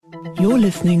You're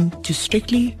listening to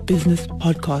Strictly Business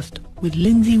Podcast with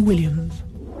Lindsay Williams.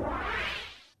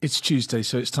 It's Tuesday,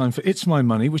 so it's time for It's My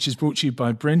Money, which is brought to you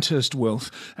by Brenthurst Wealth.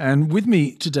 And with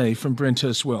me today from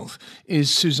Brenthurst Wealth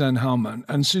is Suzanne Haumann.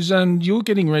 And Suzanne, you're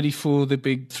getting ready for the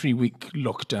big 3-week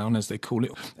lockdown, as they call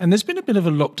it. And there's been a bit of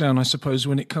a lockdown, I suppose,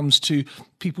 when it comes to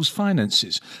people's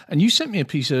finances. And you sent me a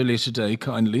piece earlier today,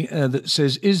 kindly, that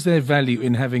says, is there value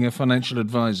in having a financial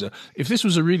advisor? If this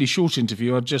was a really short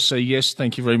interview, I'd just say, yes,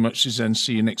 thank you very much, Suzanne,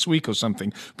 see you next week or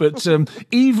something. But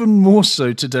even more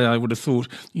so today, I would have thought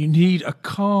you need a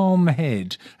calm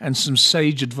head and some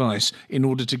sage advice in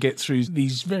order to get through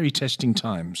these very testing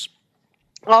times.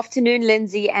 Afternoon,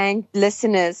 Lindsay and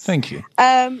listeners. Thank you.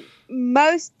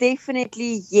 Most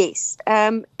definitely, yes.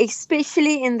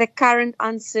 Especially in the current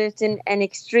uncertain and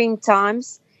extreme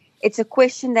times. It's a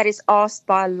question that is asked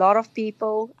by a lot of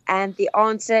people, and the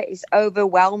answer is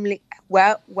overwhelmingly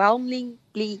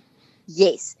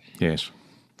yes. Yes.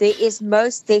 There is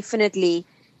most definitely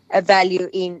a value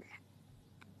in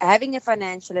having a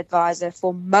financial advisor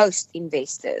for most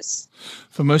investors.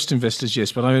 For most investors,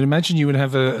 yes. But I would imagine you would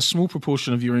have a small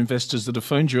proportion of your investors that have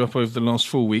phoned you up over the last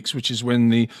 4 weeks, which is when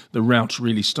the rout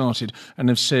really started, and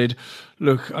have said,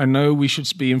 look, I know we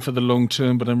should be in for the long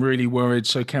term, but I'm really worried,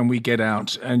 so can we get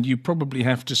out? And you probably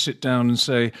have to sit down and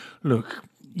say, look,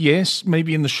 yes,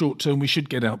 maybe in the short term we should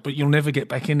get out, but you'll never get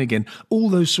back in again. All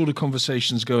those sort of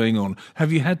conversations going on.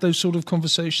 Have you had those sort of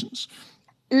conversations?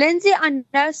 Lindsay, I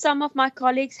know some of my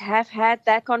colleagues have had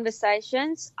that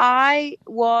conversations. I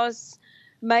was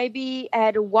maybe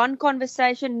had one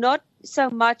conversation, not so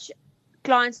much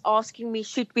clients asking me,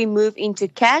 should we move into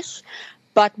cash,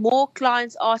 but more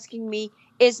clients asking me,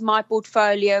 is my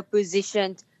portfolio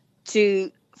positioned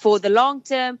for the long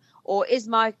term, or is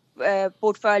my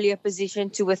portfolio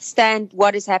positioned to withstand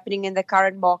what is happening in the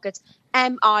current markets?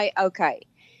 Am I okay?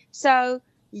 So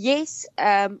yes,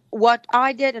 what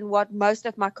I did and what most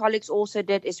of my colleagues also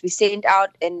did is we sent out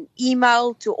an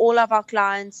email to all of our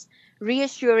clients,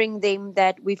 reassuring them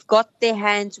that we've got their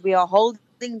hands, we are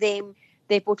holding them,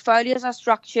 their portfolios are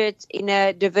structured in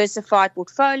a diversified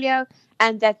portfolio,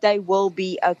 and that they will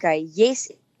be okay. Yes,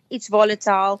 it's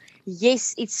volatile.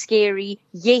 Yes, it's scary.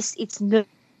 Yes, it's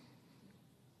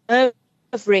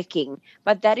nerve-wracking.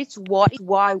 But that is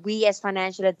why we as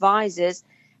financial advisors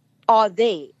are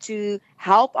there to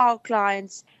help our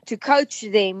clients, to coach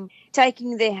them,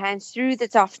 taking their hands through the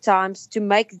tough times, to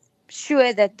make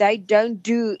sure that they don't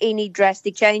do any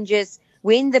drastic changes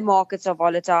when the markets are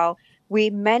volatile. We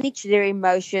manage their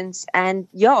emotions, and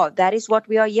that is what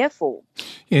we are here for.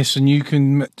 Yes, and you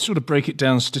can sort of break it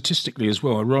down statistically as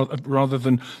well, rather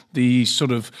than the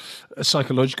sort of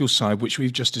psychological side, which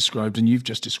we've just described and you've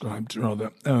just described,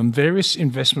 rather. Various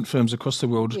investment firms across the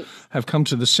world have come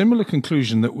to the similar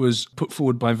conclusion that was put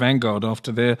forward by Vanguard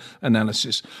after their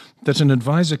analysis, that an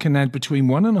advisor can add between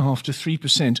 1.5% to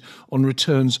 3% on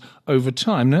returns over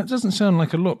time. Now, that doesn't sound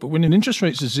like a lot, but when interest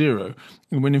rates are zero,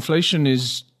 and when inflation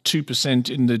is 2%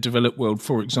 in the developed world,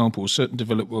 for example, certain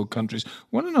developed world countries,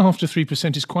 1.5% to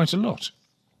 3% is quite a lot.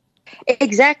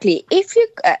 Exactly. If you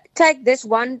take this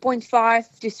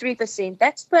 1.5 to 3%,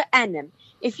 that's per annum.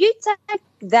 If you take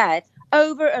that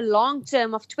over a long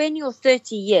term of 20 or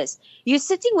 30 years, you're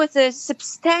sitting with a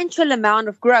substantial amount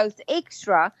of growth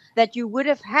extra that you would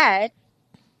have had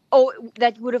or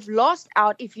that you would have lost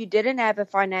out if you didn't have a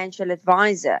financial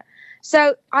advisor.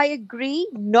 So I agree,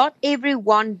 not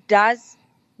everyone does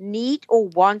need or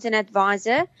want an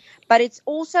advisor, but it's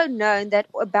also known that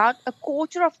about a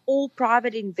quarter of all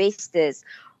private investors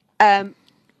are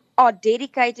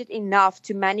dedicated enough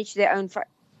to manage their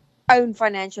own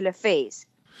financial affairs.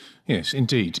 Yes,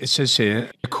 indeed. It says here,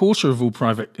 a quarter of all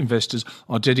private investors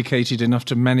are dedicated enough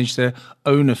to manage their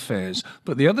own affairs,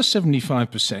 but the other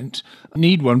 75%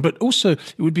 need one. But also,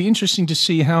 it would be interesting to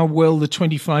see how well the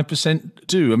 25%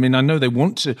 do. I mean, I know they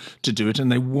want to do it,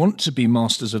 and they want to be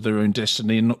masters of their own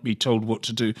destiny and not be told what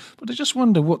to do. But I just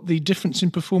wonder what the difference in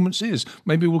performance is.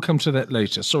 Maybe we'll come to that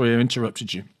later. Sorry, I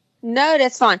interrupted you. No,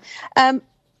 that's fine.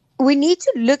 We need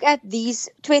to look at these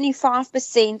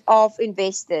 25% of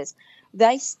investors.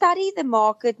 They study the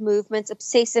market movements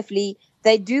obsessively.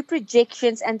 They do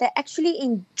projections, and they actually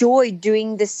enjoy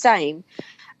doing the same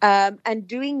and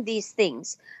doing these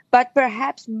things. But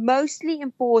perhaps mostly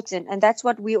important, and that's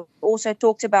what we also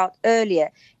talked about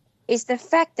earlier, is the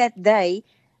fact that they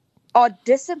are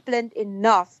disciplined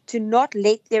enough to not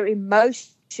let their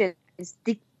emotions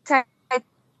dictate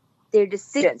their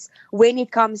decisions when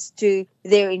it comes to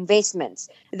their investments.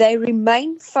 They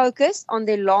remain focused on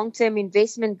their long-term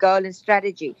investment goal and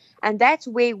strategy. And that's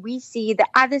where we see the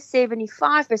other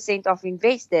 75% of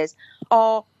investors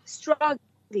are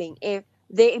struggling. If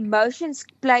their emotions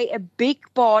play a big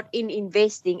part in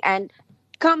investing. And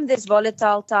come this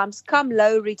volatile times, come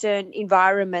low return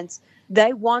environments,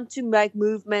 they want to make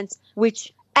movements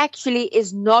which actually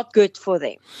is not good for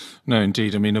them. No,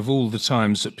 indeed. I mean, of all the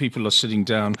times that people are sitting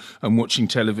down and watching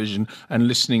television and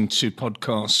listening to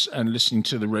podcasts and listening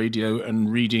to the radio and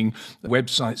reading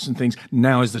websites and things,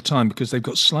 now is the time, because they've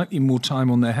got slightly more time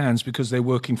on their hands because they're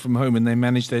working from home and they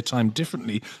manage their time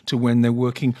differently to when they're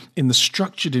working in the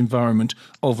structured environment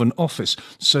of an office.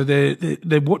 So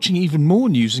they're watching even more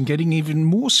news and getting even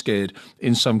more scared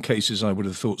in some cases, I would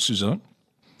have thought, Suzanne.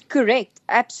 Correct.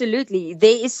 Absolutely.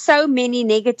 There is so many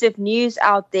negative news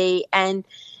out there. And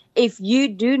if you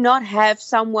do not have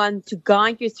someone to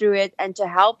guide you through it and to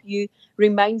help you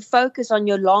remain focused on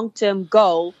your long-term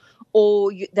goal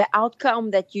or the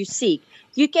outcome that you seek,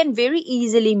 you can very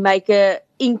easily make an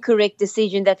incorrect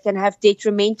decision that can have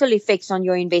detrimental effects on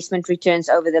your investment returns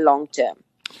over the long term.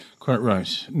 Quite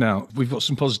right. Now, we've got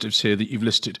some positives here that you've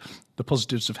listed. The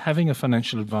positives of having a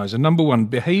financial advisor. Number one,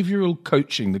 behavioral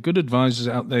coaching. The good advisors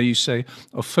out there, you say,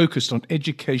 are focused on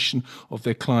education of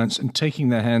their clients and taking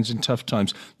their hands in tough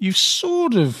times. You've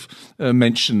sort of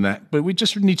mentioned that, but we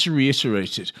just need to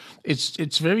reiterate it.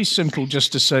 It's very simple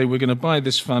just to say, we're going to buy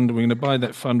this fund, we're going to buy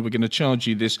that fund, we're going to charge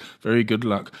you this, very good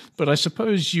luck. But I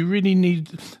suppose they really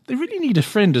need a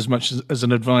friend as much as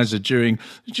an advisor during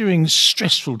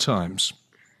stressful times.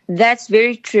 That's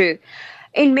very true.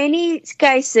 In many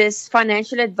cases,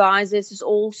 financial advisors is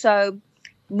also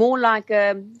more like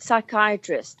a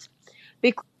psychiatrist,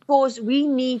 because we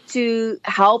need to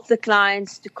help the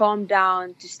clients to calm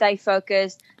down, to stay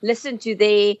focused, listen to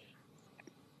their,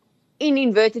 in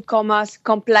inverted commas,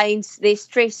 complaints, their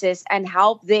stresses, and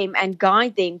help them and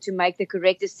guide them to make the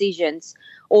correct decisions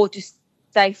or to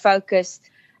stay focused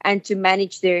and to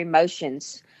manage their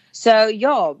emotions. So,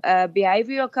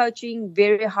 behavioral coaching,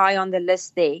 very high on the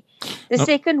list there. The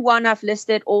second one I've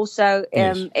listed also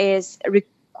is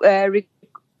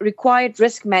required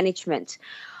risk management.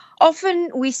 Often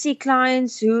we see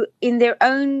clients who in their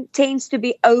own tends to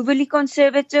be overly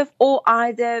conservative or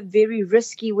either very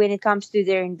risky when it comes to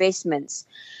their investments.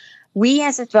 We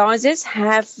as advisors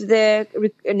have the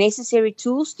necessary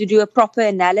tools to do a proper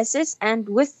analysis, and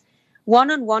with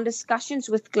one-on-one discussions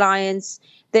with clients,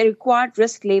 the required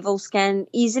risk levels can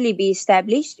easily be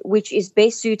established, which is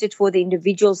best suited for the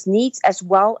individual's needs as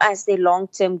well as their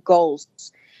long-term goals.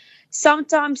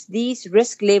 Sometimes these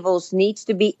risk levels need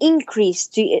to be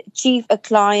increased to achieve a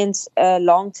client's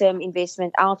long-term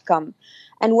investment outcome.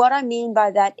 And what I mean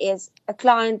by that is a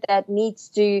client that needs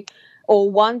to or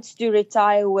wants to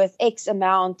retire with X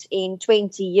amount in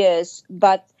 20 years,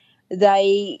 but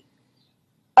they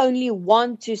only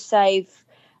want to save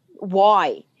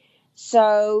Y.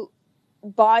 So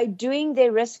by doing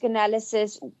their risk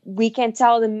analysis, we can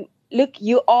tell them, look,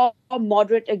 you are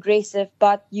moderate aggressive,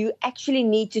 but you actually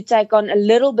need to take on a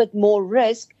little bit more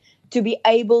risk to be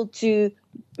able to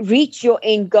reach your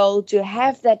end goal, to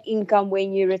have that income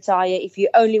when you retire if you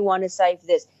only want to save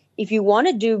this. If you want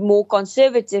to do more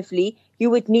conservatively, you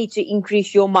would need to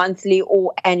increase your monthly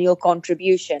or annual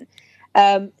contribution.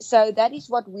 So that is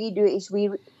what we do, is we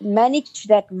manage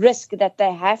that risk that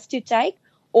they have to take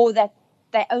or that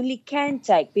they only can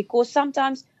take, because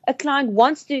sometimes a client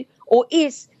wants to or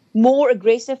is more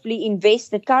aggressively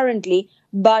invested currently,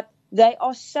 but they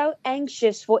are so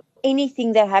anxious for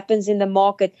anything that happens in the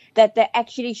market that they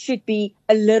actually should be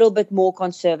a little bit more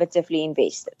conservatively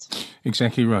invested.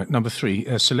 Exactly right. Number three,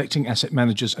 selecting asset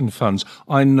managers and funds.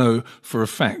 I know for a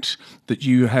fact that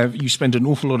you spend an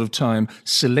awful lot of time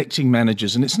selecting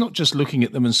managers, and it's not just looking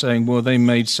at them and saying, well, they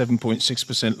made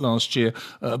 7.6% last year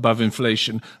above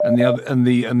inflation, and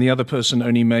the other person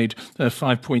only made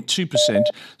 5.2%.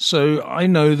 So I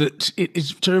know that it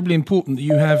is terribly important that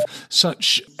you have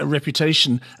such a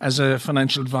reputation as a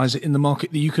financial advisor in the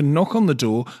market that you can knock on the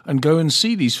door and go and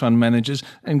see these fund managers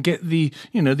and get the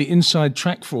inside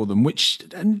track for them, which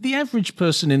the average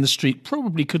person in the street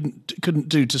probably couldn't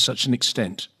do to such an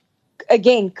extent.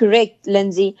 Again, correct,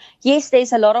 Lindsay. Yes,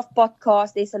 there's a lot of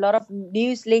podcasts, there's a lot of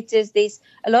newsletters, there's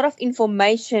a lot of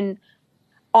information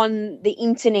on the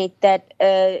internet that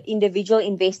an individual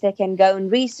investor can go and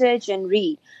research and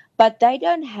read, but they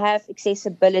don't have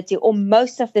accessibility, or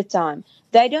most of the time,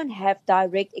 they don't have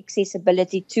direct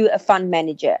accessibility to a fund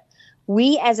manager.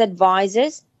 We as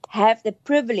advisors have the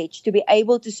privilege to be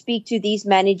able to speak to these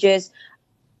managers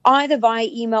either via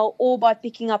email or by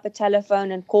picking up a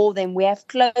telephone and call them. We have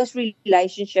close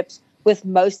relationships with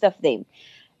most of them.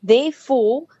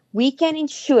 Therefore, we can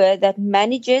ensure that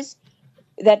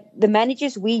the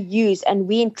managers we use and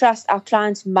we entrust our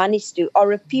clients' monies to are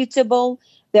reputable,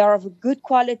 they are of good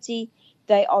quality,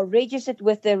 they are registered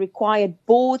with the required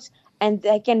boards, and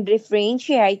they can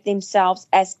differentiate themselves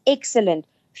as excellent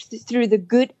through the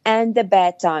good and the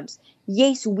bad times.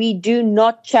 Yes, we do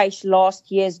not chase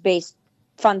last year's best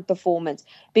fund performance,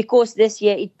 because this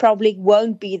year it probably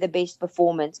won't be the best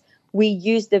performance. We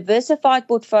use diversified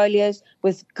portfolios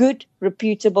with good,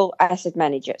 reputable asset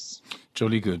managers.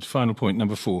 Jolly good. Final point,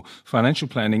 number 4, financial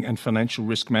planning and financial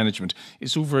risk management.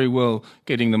 It's all very well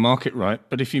getting the market right,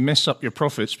 but if you mess up your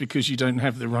profits because you don't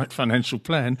have the right financial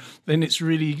plan, then it's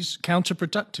really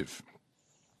counterproductive.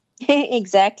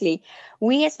 Exactly.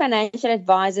 We as financial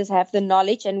advisors have the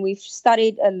knowledge, and we've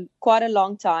studied quite a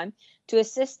long time to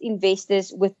assist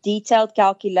investors with detailed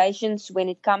calculations when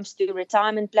it comes to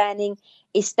retirement planning,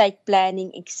 estate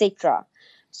planning, etc.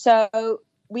 So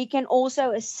we can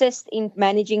also assist in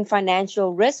managing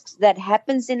financial risks that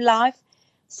happens in life,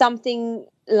 something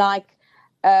like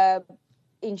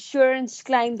insurance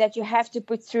claim that you have to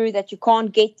put through that you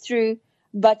can't get through,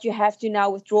 but you have to now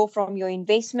withdraw from your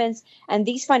investments. And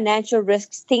these financial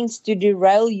risks tends to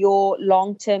derail your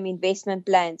long-term investment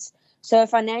plans. So a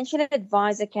financial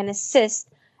advisor can assist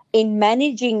in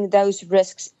managing those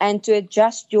risks and to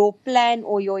adjust your plan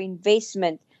or your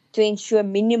investment to ensure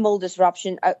minimal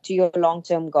disruption to your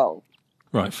long-term goal.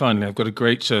 Right, finally, I've got a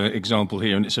great example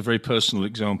here, and it's a very personal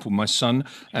example. My son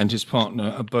and his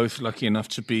partner are both lucky enough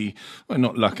to be, well,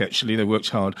 not luck actually, they worked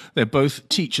hard. They're both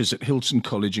teachers at Hilton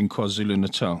College in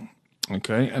KwaZulu-Natal.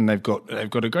 Okay, and they've got a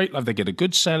great life. They get a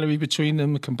good salary between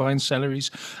them, combined salaries,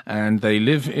 and they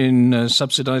live in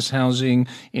subsidised housing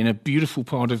in a beautiful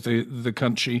part of the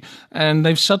country. And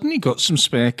they've suddenly got some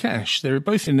spare cash. They're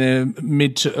both in their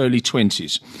mid to early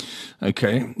 20s.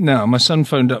 Okay, now my son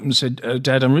phoned up and said,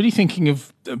 "Dad, I'm really thinking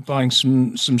of buying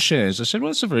some shares." I said, "Well,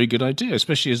 that's a very good idea,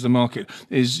 especially as the market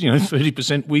is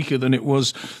 30% weaker than it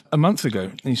was a month ago."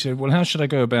 And he said, "Well, how should I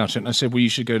go about it?" And I said, "Well, you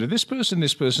should go to this person, and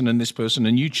this person,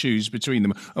 and you choose between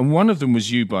them." And one of them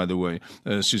was you, by the way,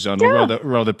 Suzanne, or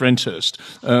rather Brenthurst.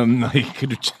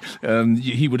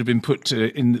 He would have been put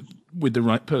in with the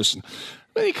right person.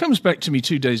 Well, he comes back to me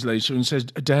 2 days later and says,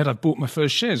 "Dad, I bought my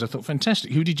first shares." I thought,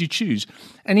 fantastic. Who did you choose?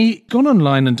 And he'd gone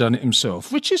online and done it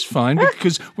himself, which is fine,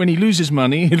 because when he loses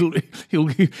money,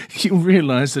 he'll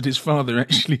realise that his father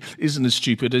actually isn't as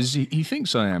stupid as he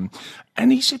thinks I am.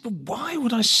 And he said, "But why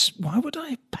would I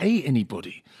pay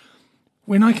anybody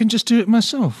when I can just do it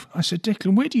myself?" I said,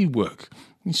 "Declan, where do you work?"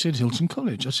 He said, "Hilton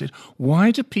College." I said,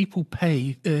 "Why do people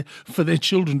pay for their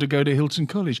children to go to Hilton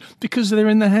College?" "Because they're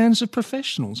in the hands of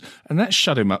professionals." And that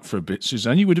shut him up for a bit,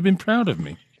 Suzanne. You would have been proud of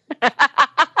me.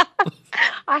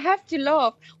 I have to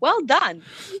laugh. Well done.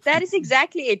 That is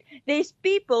exactly it. There's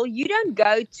people, you don't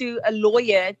go to a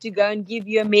lawyer to go and give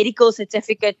you a medical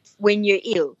certificate when you're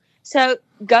ill. So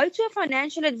go to a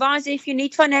financial advisor if you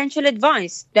need financial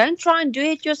advice. Don't try and do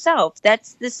it yourself.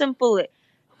 That's the simple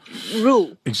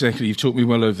rule. Exactly. You've taught me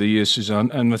well over the years, Suzanne.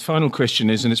 And the final question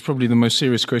is, and it's probably the most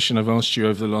serious question I've asked you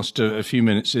over the last a few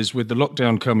minutes, is with the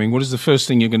lockdown coming, what is the first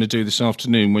thing you're going to do this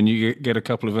afternoon when you get a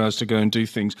couple of hours to go and do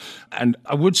things? And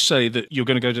I would say that you're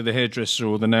going to go to the hairdresser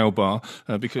or the nail bar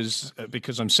because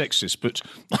I'm sexist, but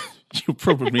you're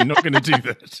probably not going to do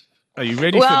that. Are you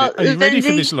ready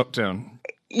for this lockdown?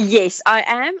 Yes, I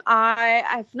am.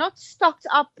 I've not stocked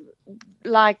up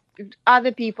like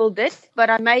other people did, but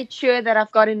I made sure that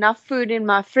I've got enough food in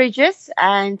my fridges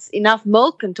and enough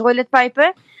milk and toilet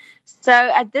paper. So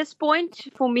at this point,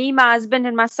 for me, my husband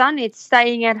and my son, it's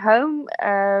staying at home,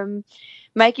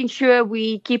 making sure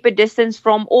we keep a distance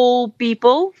from all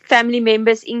people, family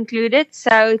members included.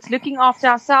 So it's looking after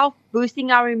ourselves,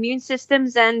 boosting our immune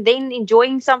systems, and then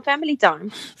enjoying some family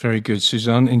time. Very good,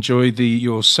 Suzanne. Enjoy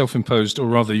your self-imposed, or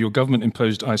rather your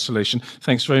government-imposed isolation.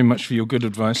 Thanks very much for your good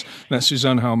advice. That's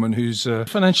Suzanne Howman, who's a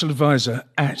financial advisor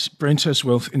at Brenthurst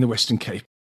Wealth in the Western Cape.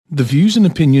 The views and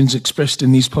opinions expressed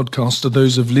in these podcasts are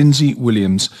those of Lindsay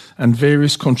Williams and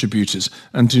various contributors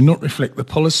and do not reflect the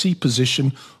policy,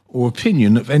 position, or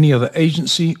opinion of any other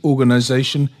agency,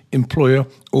 organisation, employer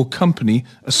or company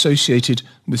associated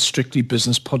with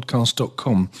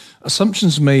strictlybusinesspodcast.com.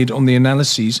 Assumptions made on the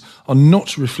analyses are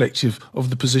not reflective of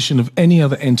the position of any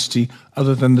other entity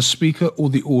other than the speaker or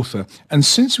the author. And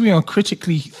since we are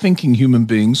critically thinking human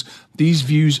beings, these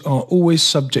views are always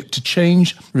subject to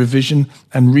change, revision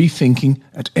and rethinking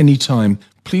at any time.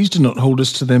 Please do not hold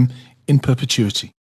us to them in perpetuity.